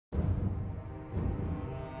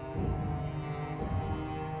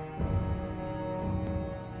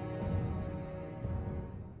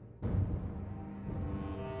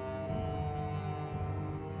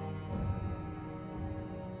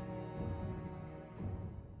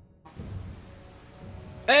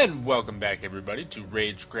And welcome back everybody to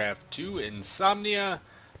Ragecraft II Insomnia.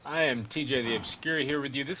 I am TJ the Obscure here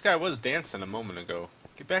with you. This guy was dancing a moment ago.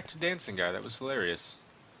 Get back to dancing, guy. That was hilarious.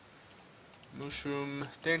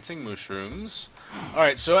 Dancing mushrooms.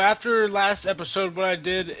 Alright, so after last episode what I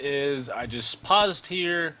did is I just paused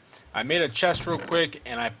here, I made a chest real quick,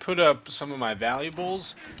 and I put up some of my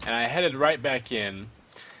valuables, and I headed right back in.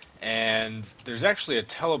 And there's actually a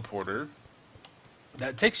teleporter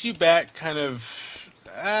that takes you back kind of...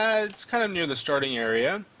 it's kind of near the starting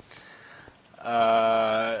area.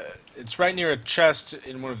 It's right near a chest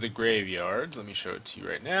in one of the graveyards. Let me show it to you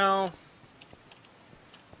right now.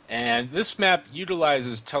 And this map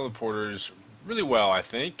utilizes teleporters really well, I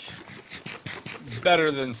think.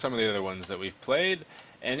 Better than some of the other ones that we've played.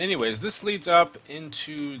 And anyways, this leads up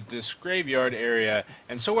into this graveyard area.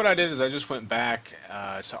 And so what I did is I just went back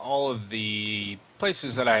to all of the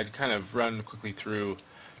places that I had kind of run quickly through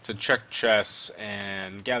to check chests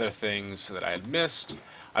and gather things that I had missed.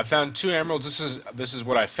 I found 2 emeralds. This is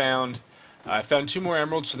what I found. I found 2 more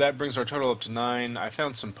emeralds, so that brings our total up to 9. I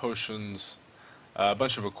found some potions, a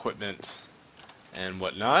bunch of equipment, and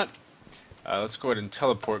whatnot. Let's go ahead and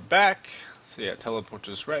teleport back. So yeah, teleport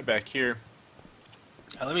us right back here.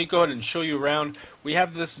 Let me go ahead and show you around. We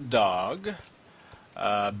have this dog,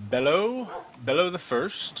 Bello the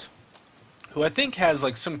First, who I think has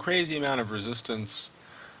like some crazy amount of resistance.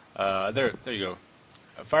 There you go.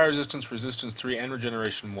 Fire resistance, resistance 3, and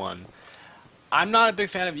regeneration 1. I'm not a big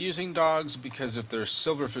fan of using dogs because if there's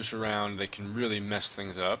silverfish around, they can really mess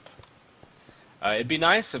things up. It'd be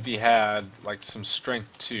nice if he had like some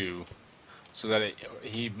strength 2, so that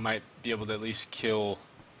he might be able to at least kill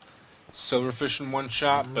silverfish in one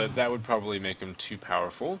shot, but that would probably make him too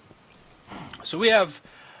powerful. So we have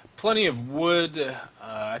plenty of wood.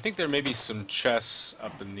 I think there may be some chests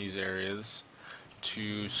up in these areas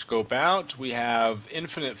to scope out. We have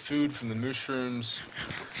infinite food from the mushrooms.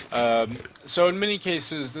 So in many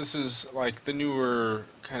cases, this is like the newer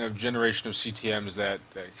kind of generation of CTMs that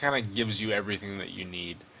kind of gives you everything that you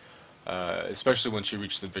need, especially once you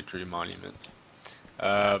reach the Victory Monument.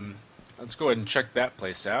 Let's go ahead and check that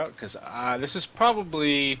place out, because this is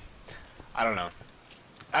probably, I don't know,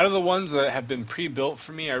 out of the ones that have been pre-built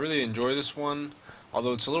for me, I really enjoy this one,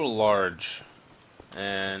 although it's a little large,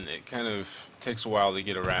 and it kind of takes a while to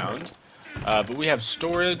get around. But we have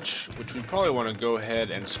storage, which we probably want to go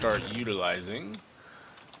ahead and start utilizing.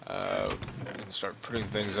 We can start putting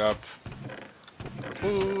things up.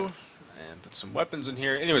 Ooh, and put some weapons in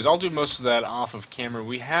here. Anyways, I'll do most of that off of camera.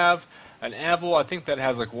 We have an anvil, I think that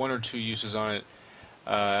has like 1 or 2 uses on it.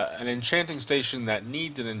 An enchanting station that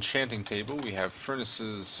needs an enchanting table. We have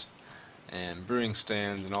furnaces and brewing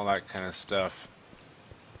stands and all that kind of stuff.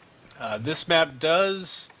 This map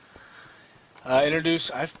does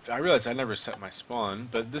introduce, I realize I never set my spawn,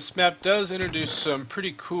 but this map does introduce some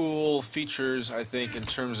pretty cool features, I think, in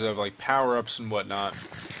terms of like power-ups and whatnot.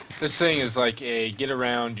 This thing is like a get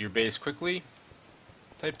around your base quickly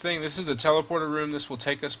type thing. This is the teleporter room. This will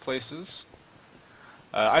take us places.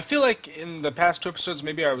 I feel like in the past 2 episodes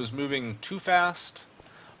maybe I was moving too fast,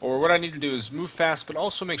 or what I need to do is move fast but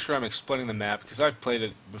also make sure I'm explaining the map, because I've played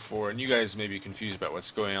it before and you guys may be confused about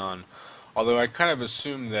what's going on, although I kind of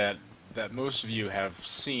assume that most of you have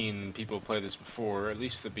seen people play this before, at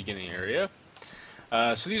least the beginning area.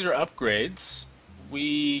 So these are upgrades.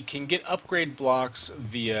 We can get upgrade blocks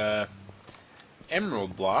via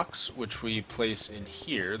emerald blocks, which we place in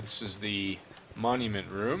here. This is the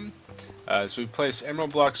monument room. So we place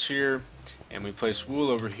emerald blocks here, and we place wool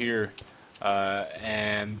over here,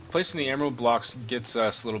 and placing the emerald blocks gets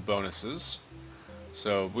us little bonuses.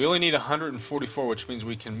 So we only need 144, which means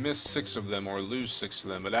we can miss 6 of them or lose 6 of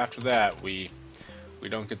them, but after that we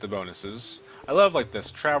don't get the bonuses. I love like this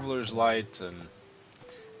Traveler's Light and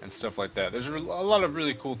stuff like that. There's a lot of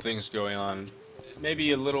really cool things going on.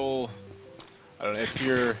 Maybe a little, I don't know, if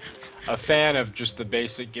you're a fan of just the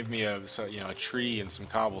basic, give me a tree and some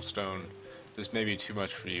cobblestone, this may be too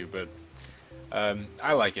much for you, but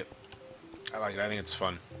I like it. I think it's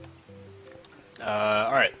fun.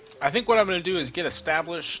 Alright, I think what I'm going to do is get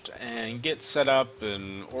established and get set up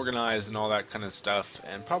and organized and all that kind of stuff,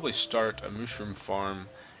 and probably start a mushroom farm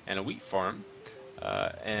and a wheat farm,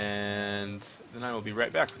 and then I will be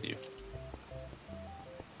right back with you.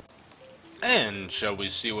 And shall we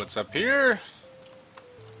see what's up here?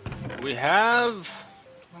 We have...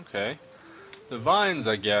 okay. The vines,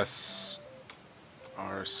 I guess,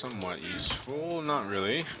 are somewhat useful. Not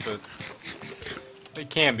really, but they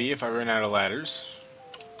can be if I run out of ladders.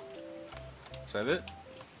 Is that it?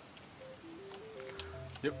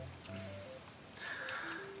 Yep.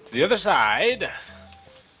 To the other side.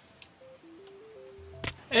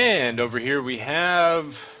 And over here we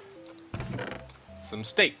have some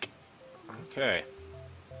steak. Okay.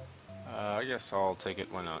 I guess I'll take it,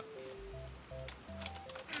 why not?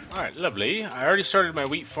 Alright, lovely. I already started my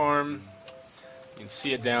wheat farm. You can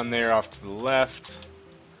see it down there off to the left.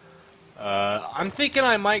 I'm thinking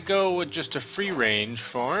I might go with just a free range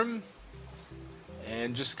farm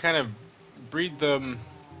and just kind of breed them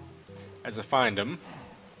as I find them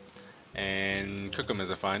and cook them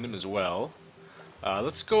as I find them as well.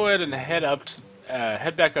 Let's go ahead and head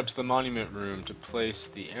back up to the monument room to place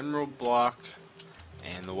the emerald block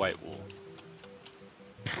and the white wool.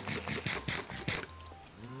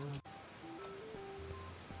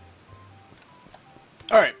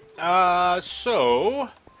 Alright, so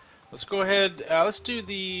let's go ahead, let's do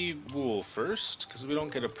the wool first, because we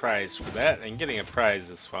don't get a prize for that, and getting a prize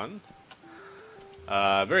is fun.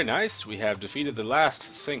 Very nice, we have defeated the last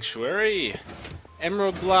sanctuary.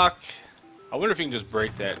 Emerald block, I wonder if you can just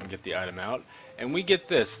break that and get the item out. And we get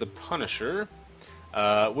this, the Punisher,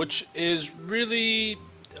 which is really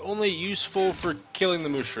only useful for killing the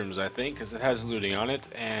mushrooms, I think, because it has looting on it,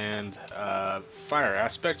 and fire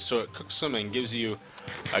aspect, so it cooks them and gives you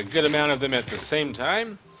a good amount of them at the same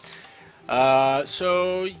time.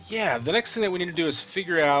 So yeah, the next thing that we need to do is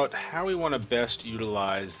figure out how we want to best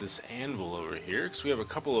utilize this anvil over here, because we have a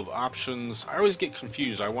couple of options. I always get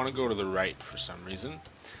confused. I want to go to the right for some reason.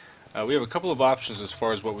 We have a couple of options as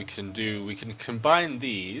far as what we can do. We can combine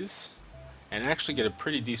these and actually get a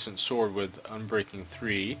pretty decent sword with Unbreaking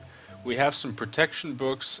 3. We have some protection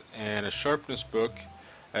books and a sharpness book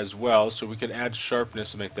as well, so we could add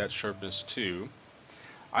sharpness and make that sharpness 2.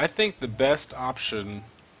 I think the best option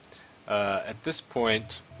at this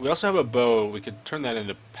point, we also have a bow, we could turn that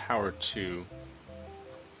into power 2.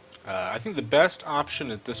 I think the best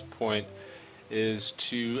option at this point is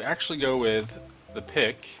to actually go with the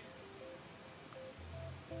pick.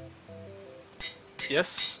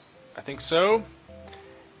 Yes, I think so.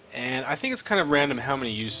 And I think it's kind of random how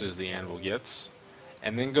many uses the anvil gets.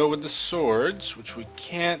 And then go with the swords, which we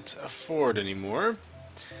can't afford anymore.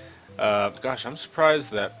 Gosh, I'm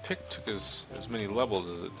surprised that pick took as many levels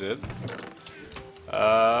as it did.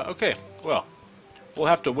 Okay, well, we'll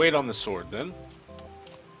have to wait on the sword then.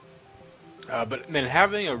 But man,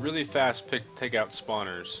 having a really fast pick take out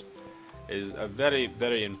spawners is a very,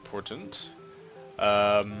 very important.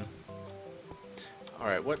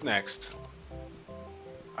 Alright, what next?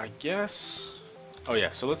 I guess... Oh yeah,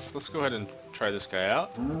 so let's go ahead and try this guy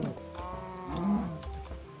out.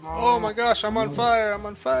 Oh my gosh, I'm on fire! I'm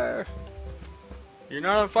on fire! You're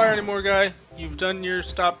not on fire anymore, guy. You've done your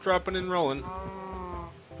stop, dropping, and rolling.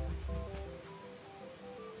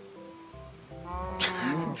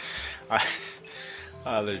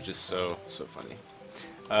 They're just so funny.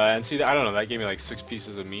 And see, I don't know, that gave me like 6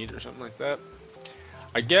 pieces of meat or something like that.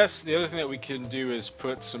 I guess the other thing that we can do is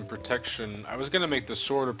put some protection. I was going to make the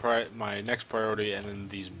sword my next priority, and then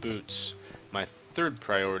these boots my third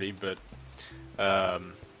priority, but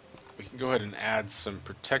we can go ahead and add some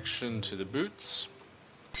protection to the boots.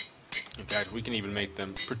 In fact, we can even make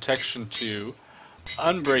them protection 2,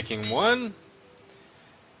 Unbreaking 1,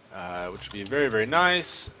 which would be very, very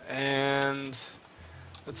nice. And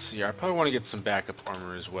let's see, I probably want to get some backup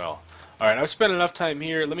armor as well. Alright, I've spent enough time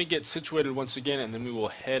here. Let me get situated once again, and then we will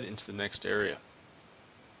head into the next area.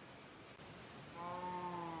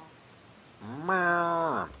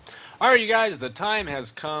 Alright, you guys, the time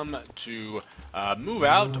has come to move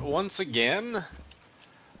out once again.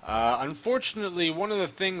 Unfortunately, one of the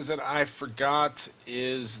things that I forgot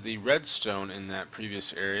is the redstone in that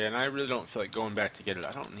previous area, and I really don't feel like going back to get it.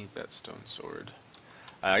 I don't need that stone sword.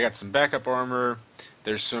 I got some backup armor.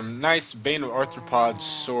 There's some nice Bane of Arthropods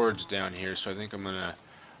swords down here, so I think I'm going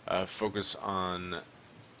to focus on,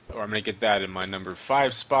 or I'm going to get that in my number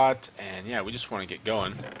 5 spot, and yeah, we just want to get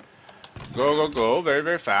going. Go, go, go, very,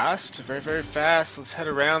 very fast, very, very fast. Let's head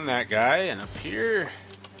around that guy, and up here.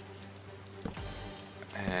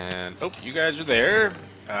 And, oh, you guys are there.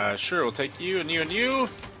 Sure, we'll take you, and you, and you.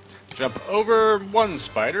 Jump over one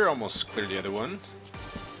spider, almost cleared the other one.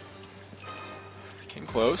 Came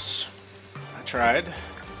close. I tried.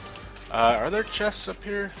 Are there chests up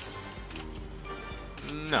here?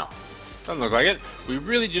 No. Doesn't look like it. We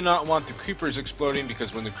really do not want the creepers exploding,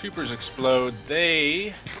 because when the creepers explode,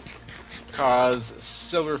 they cause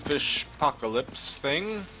silverfish apocalypse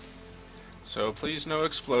thing. So please no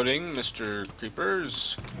exploding, Mr.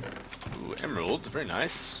 Creepers. Ooh, emerald. Very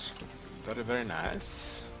nice. Very, very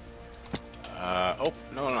nice. Oh,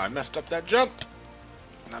 no, I messed up that jump.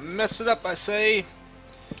 I messed it up, I say.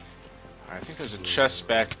 I think there's a chest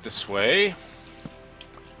back this way.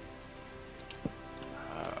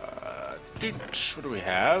 What do we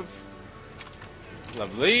have?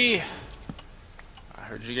 Lovely. I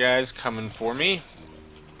heard you guys coming for me.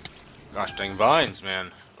 Gosh dang vines,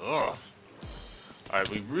 man. Ugh. Alright,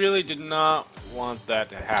 we really did not want that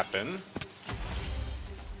to happen.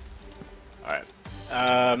 Alright.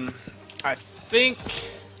 I think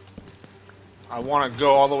I want to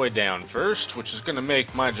go all the way down first, which is going to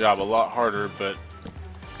make my job a lot harder, but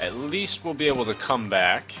at least we'll be able to come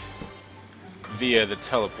back via the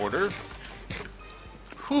teleporter.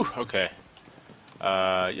 Whew, okay.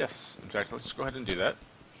 Yes, in fact, let's go ahead and do that.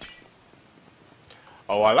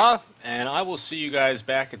 Oh, voila, and I will see you guys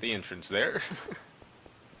back at the entrance there.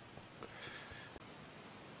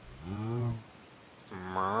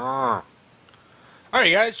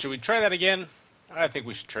 Alright guys, should we try that again? I think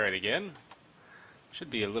we should try it again. Should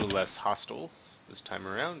be a little less hostile this time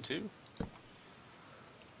around, too.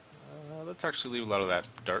 Let's actually leave a lot of that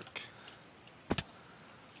dark.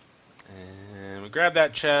 And we grabbed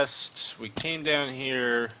that chest. We came down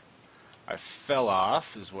here. I fell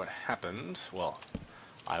off, is what happened. Well,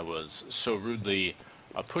 I was so rudely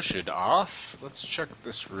pushed off. Let's check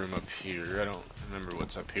this room up here. I don't remember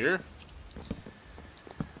what's up here.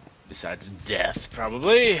 Besides death,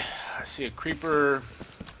 probably. I see a creeper.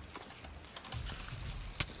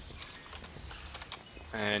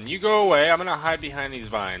 And you go away. I'm gonna hide behind these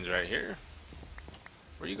vines right here.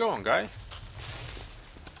 Where you going, guy?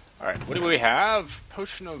 Alright, what do we have?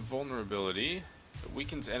 Potion of vulnerability. It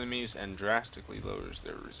weakens enemies and drastically lowers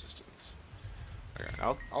their resistance. Okay,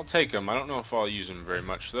 I'll take them. I don't know if I'll use them very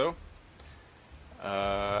much, though.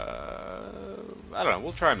 I don't know.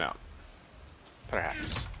 We'll try them out.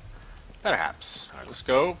 Perhaps. Perhaps. Alright, let's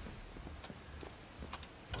go.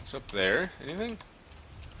 What's up there? Anything?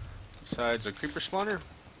 Besides a creeper spawner?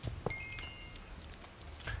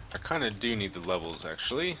 I kind of do need the levels,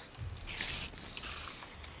 actually.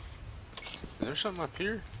 Is there something up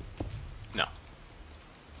here? No.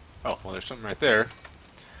 Oh, well, there's something right there.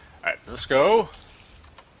 Alright, let's go.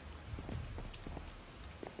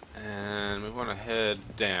 And we want to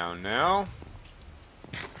head down now.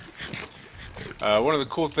 One of the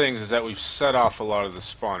cool things is that we've set off a lot of the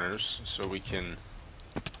spawners, so we can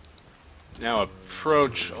now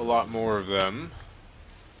approach a lot more of them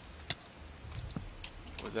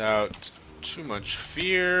without too much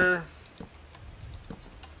fear.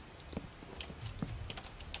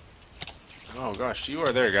 Oh gosh, you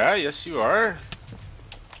are there, guy. Yes, you are.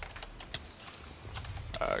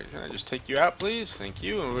 Can I just take you out, please? Thank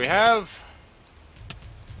you. And we have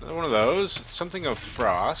another one of those. It's something of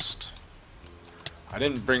frost. I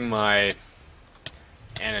didn't bring my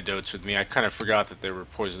antidotes with me. I kind of forgot that there were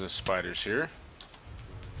poisonous spiders here.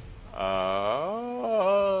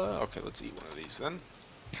 Okay, let's eat one of these then.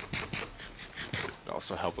 It'll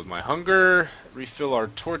also help with my hunger. Refill our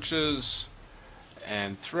torches.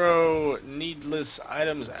 And throw needless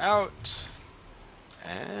items out.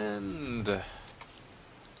 And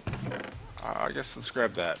I guess let's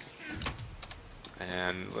grab that.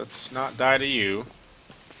 And let's not die to you.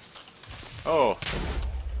 Oh.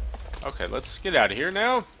 Okay, let's get out of here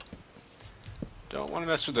now. Don't want to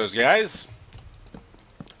mess with those guys.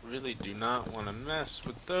 Really do not want to mess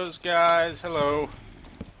with those guys. Hello.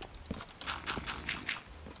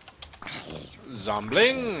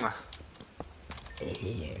 Zombling.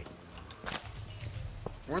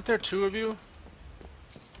 Weren't there two of you?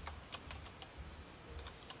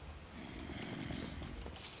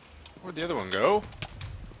 Where'd the other one go?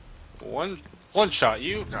 One shot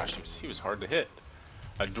you. Gosh, he was hard to hit.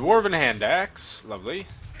 A dwarven hand axe. Lovely.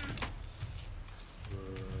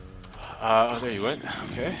 Oh, there you went.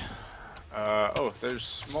 Okay. Oh,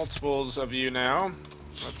 there's multiples of you now.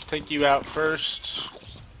 Let's take you out first.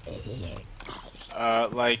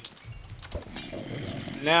 Like,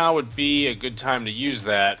 now would be a good time to use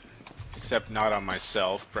that, except not on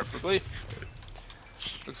myself, preferably.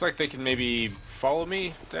 Looks like they can maybe follow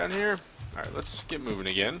me down here. Alright, let's get moving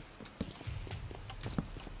again.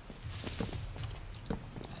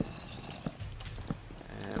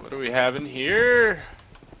 And what do we have in here?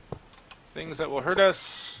 Things that will hurt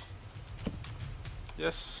us.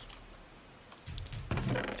 Yes.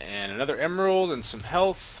 And another emerald and some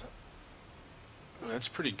health. Oh, that's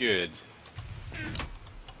pretty good.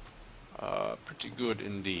 Pretty good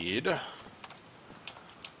indeed. Alright,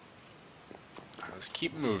 let's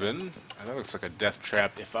keep moving. That looks like a death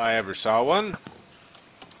trap if I ever saw one.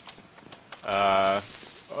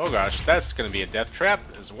 Oh gosh, that's gonna be a death trap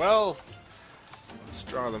as well. Let's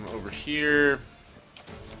draw them over here.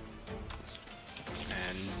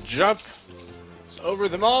 And jump over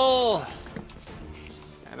them all.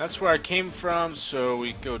 And that's where I came from, so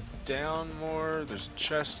we go down more. There's a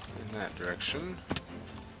chest in that direction.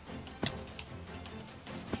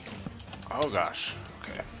 Oh gosh,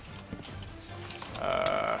 okay.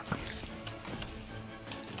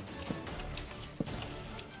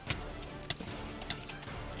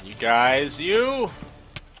 You guys, you!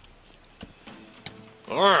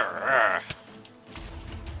 Alright,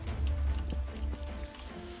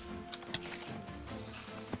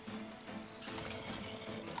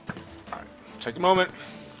 take a moment,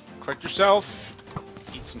 collect yourself,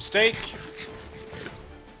 eat some steak,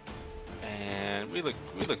 and we look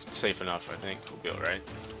safe enough. I think we'll be all right.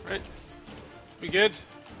 Right? We good?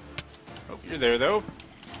 Oh, you're there though.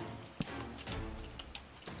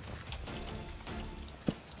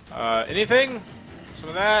 Anything? Some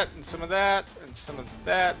of that, and some of that, and some of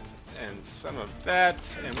that, and some of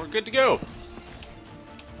that, and we're good to go.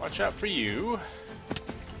 Watch out for you.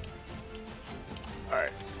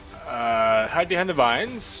 Alright. Hide behind the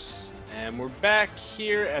vines. And we're back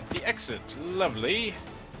here at the exit. Lovely.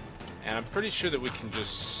 And I'm pretty sure that we can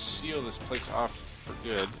just seal this place off for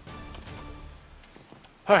good.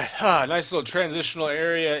 Alright, nice little transitional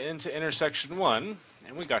area into intersection 1.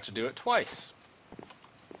 And we got to do it twice.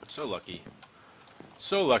 So lucky.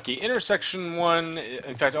 So lucky. Intersection 1,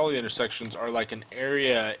 in fact all the intersections are like an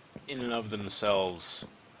area in and of themselves.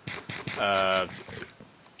 I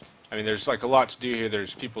mean there's like a lot to do here.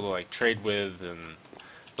 There's people to like trade with and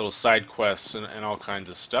little side quests and all kinds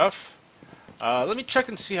of stuff. Let me check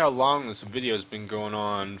and see how long this video has been going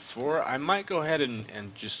on for. I might go ahead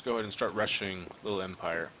and just go ahead and start rushing Little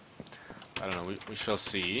Empire. I don't know, we shall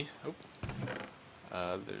see. Oh.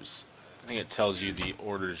 I think it tells you the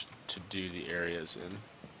orders to do the areas in.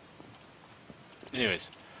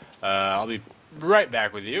 Anyways, I'll be right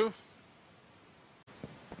back with you.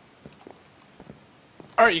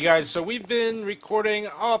 Alright, you guys, so we've been recording,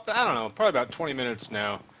 I don't know, probably about 20 minutes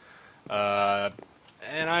now.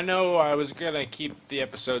 And I know I was going to keep the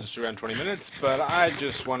episodes to around 20 minutes, but I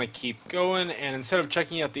just want to keep going. And instead of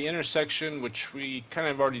checking out the intersection, which we kind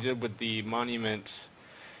of already did with the monument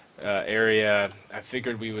area, I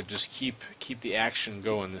figured we would just keep the action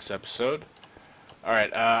going this episode.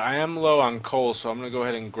 Alright, I am low on coal, so I'm going to go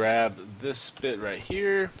ahead and grab this bit right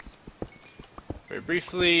here. Very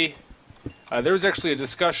briefly. There was actually a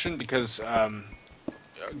discussion because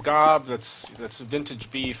Gob, that's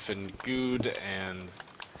vintage beef, and Good and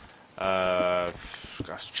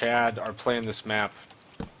gosh, Chad are playing this map,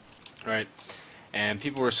 right? And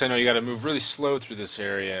people were saying, "Oh, you got to move really slow through this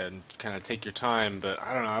area and kind of take your time." But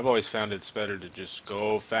I don't know. I've always found it's better to just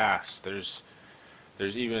go fast. There's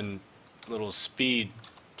even little speed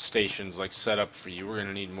stations like set up for you. We're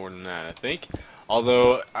gonna need more than that, I think.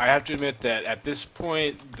 Although I have to admit that at this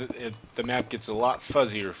point the map gets a lot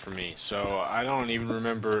fuzzier for me, so I don't even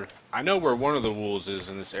remember. I know where one of the wolves is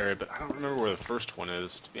in this area, but I don't remember where the first one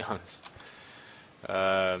is, to be honest.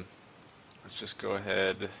 Let's just go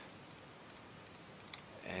ahead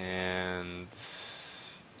and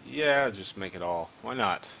yeah, just make it all. Why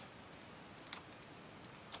not?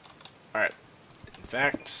 Alright. In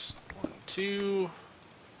fact, 1, 2.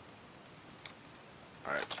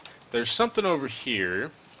 Alright. There's something over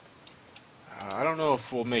here. I don't know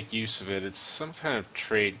if we'll make use of it. It's some kind of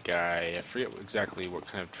trade guy. I forget exactly what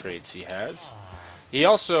kind of trades he has. He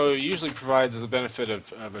also usually provides the benefit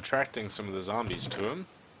of attracting some of the zombies to him.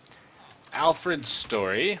 Alfred's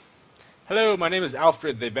story. Hello, my name is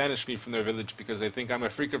Alfred. They banished me from their village because they think I'm a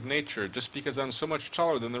freak of nature, just because I'm so much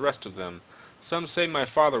taller than the rest of them. Some say my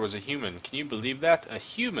father was a human. Can you believe that? A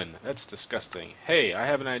human? That's disgusting. Hey, I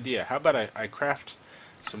have an idea. How about I craft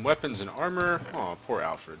some weapons and armor? Oh, poor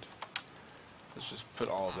Alfred. Let's just put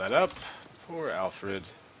all of that up. Poor Alfred.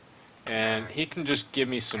 And he can just give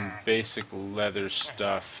me some basic leather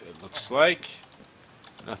stuff, it looks like.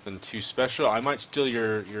 Nothing too special. I might steal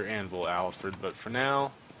your anvil, Alfred, but for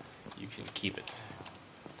now, you can keep it.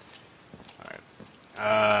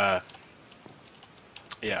 Alright.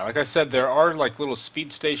 Yeah, like I said, there are like little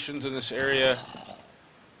speed stations in this area.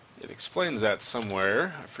 It explains that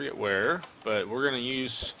somewhere. I forget where, but we're going to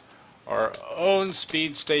use our own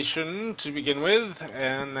speed station to begin with,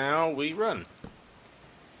 and now we run.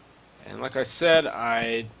 And like I said,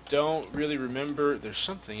 I don't really remember. There's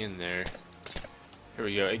something in there. Here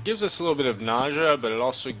we go. It gives us a little bit of nausea, but it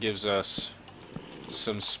also gives us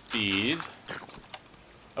some speed.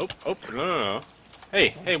 Oh, no.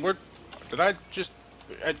 Hey, where did I just...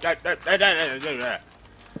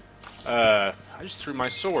 I just threw my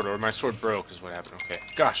sword, or my sword broke is what happened. Okay.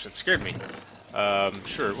 Gosh, that scared me.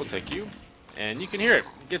 Sure, we'll take you. And you can hear it.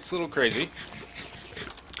 It gets a little crazy.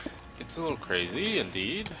 It's a little crazy,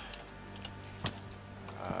 indeed.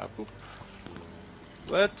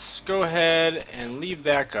 Let's go ahead and leave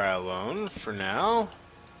that guy alone for now.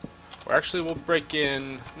 Or actually, we'll break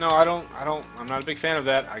in. No, I'm not a big fan of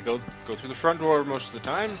that. I go through the front door most of the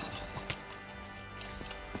time.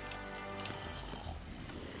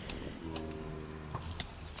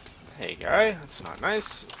 Hey, guy, that's not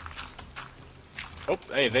nice. Oh,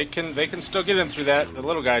 hey, they can still get in through that. The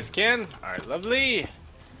little guys can. All right, lovely.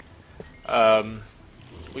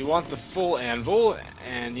 We want the full anvil,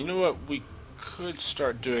 and you know what we could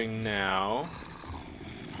start doing now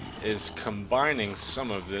is combining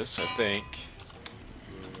some of this, I think.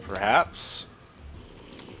 Perhaps.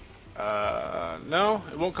 No,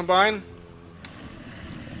 it won't combine?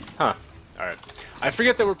 Huh. Alright. I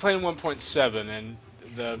forget that we're playing 1.7, and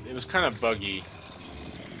it was kind of buggy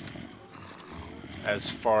as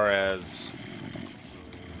far as...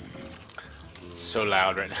 It's so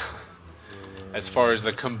loud right now. As far as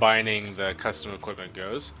the combining the custom equipment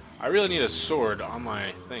goes. I really need a sword on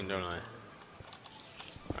my thing, don't I?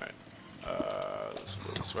 Alright. Let's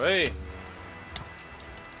go this way.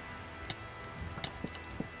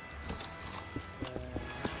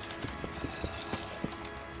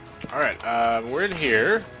 Alright, we're in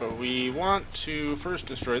here, but we want to first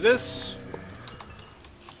destroy this.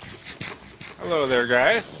 Hello there,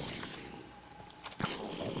 guy.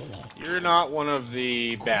 You're not one of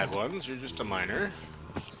the bad ones, you're just a miner.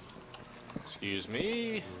 Excuse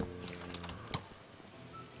me.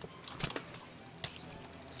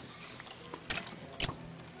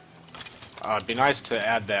 It'd be nice to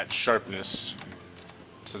add that sharpness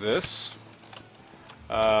to this.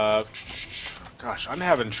 Gosh, I'm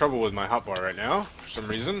having trouble with my hotbar right now, for some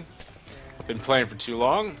reason. Been playing for too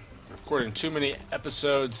long, recording too many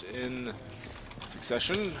episodes in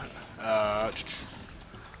succession. Alright.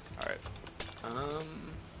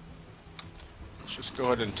 Let's just go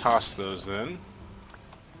ahead and toss those then.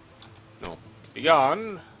 No. Be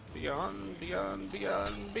gone. Be gone, be gone, be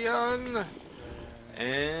gone, be gone.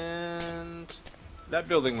 And that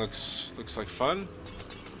building looks like fun.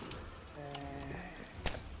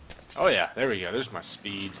 Oh yeah, there we go. There's my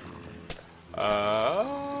speed.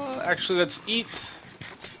 Actually, let's eat,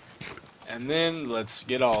 and then let's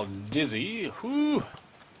get all dizzy. Whoo!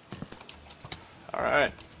 All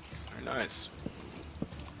right, very nice.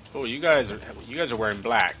 Oh, you guys are wearing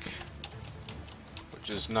black, which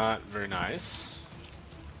is not very nice.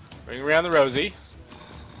 Bring around the rosy.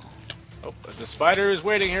 Oh, but the spider is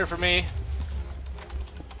waiting here for me.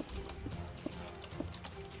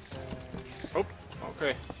 Oh,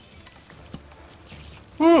 okay.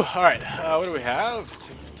 Whew, alright, what do we have?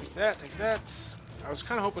 Take that, take that. I was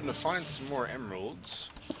kind of hoping to find some more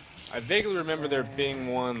emeralds. I vaguely remember there being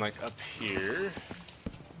one, like, up here.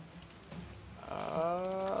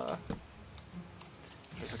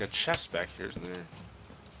 There's like a chest back here, isn't there?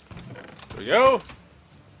 There we go.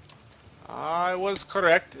 I was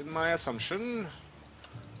correct in my assumption.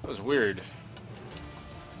 That was weird.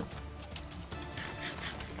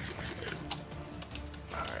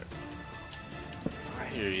 Alright. I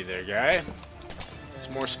hear you there, guy.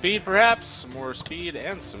 Some more speed, perhaps? Some more speed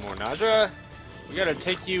and some more nausea. We gotta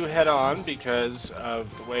take you head on because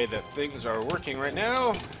of the way that things are working right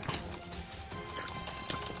now.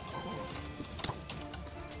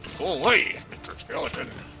 Go away, Mr. Skeleton.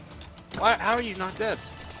 Why? How are you not dead?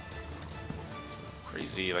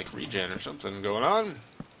 Crazy, like, regen or something going on.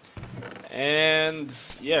 And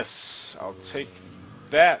yes, I'll take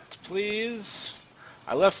that, please.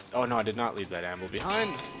 I left... Oh, no, I did not leave that ammo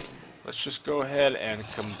behind. Let's just go ahead and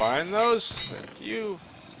combine those. Thank you.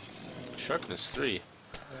 Sharpness 3.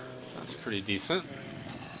 That's pretty decent.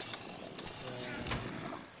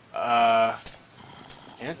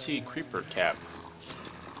 Anti-creeper cap.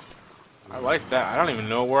 I like that. I don't even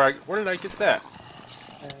know where did I get that?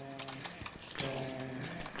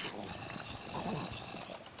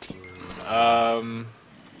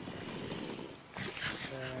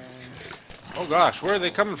 Oh gosh, where are they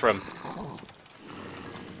coming from?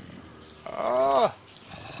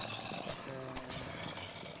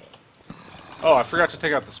 Oh, I forgot to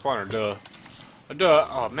take out the spawner. Duh. Duh.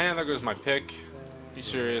 Oh man, there goes my pick. Are you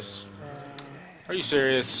serious? Are you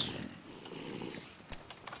serious?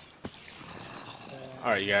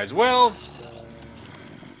 Alright, you guys. Well,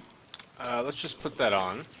 let's just put that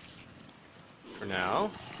on for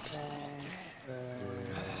now.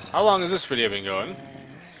 How long has this video been going?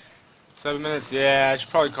 7 minutes? Yeah, I should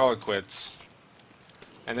probably call it quits.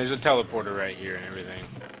 And there's a teleporter right here and everything.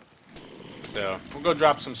 So, we'll go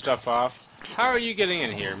drop some stuff off. How are you getting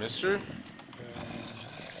in here, mister?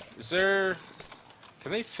 Is there...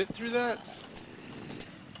 Can they fit through that?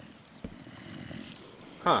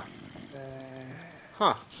 Huh.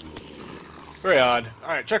 Huh. Very odd.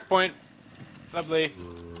 Alright, checkpoint. Lovely.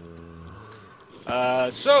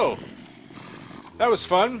 So, that was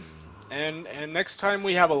fun. And next time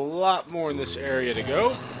we have a lot more in this area to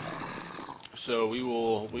go. So we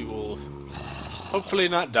will hopefully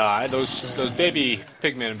not die. Those baby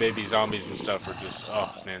pigmen and baby zombies and stuff are just,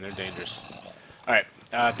 oh man, they're dangerous. Alright,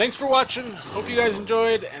 thanks for watching. Hope you guys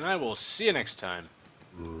enjoyed, and I will see you next time.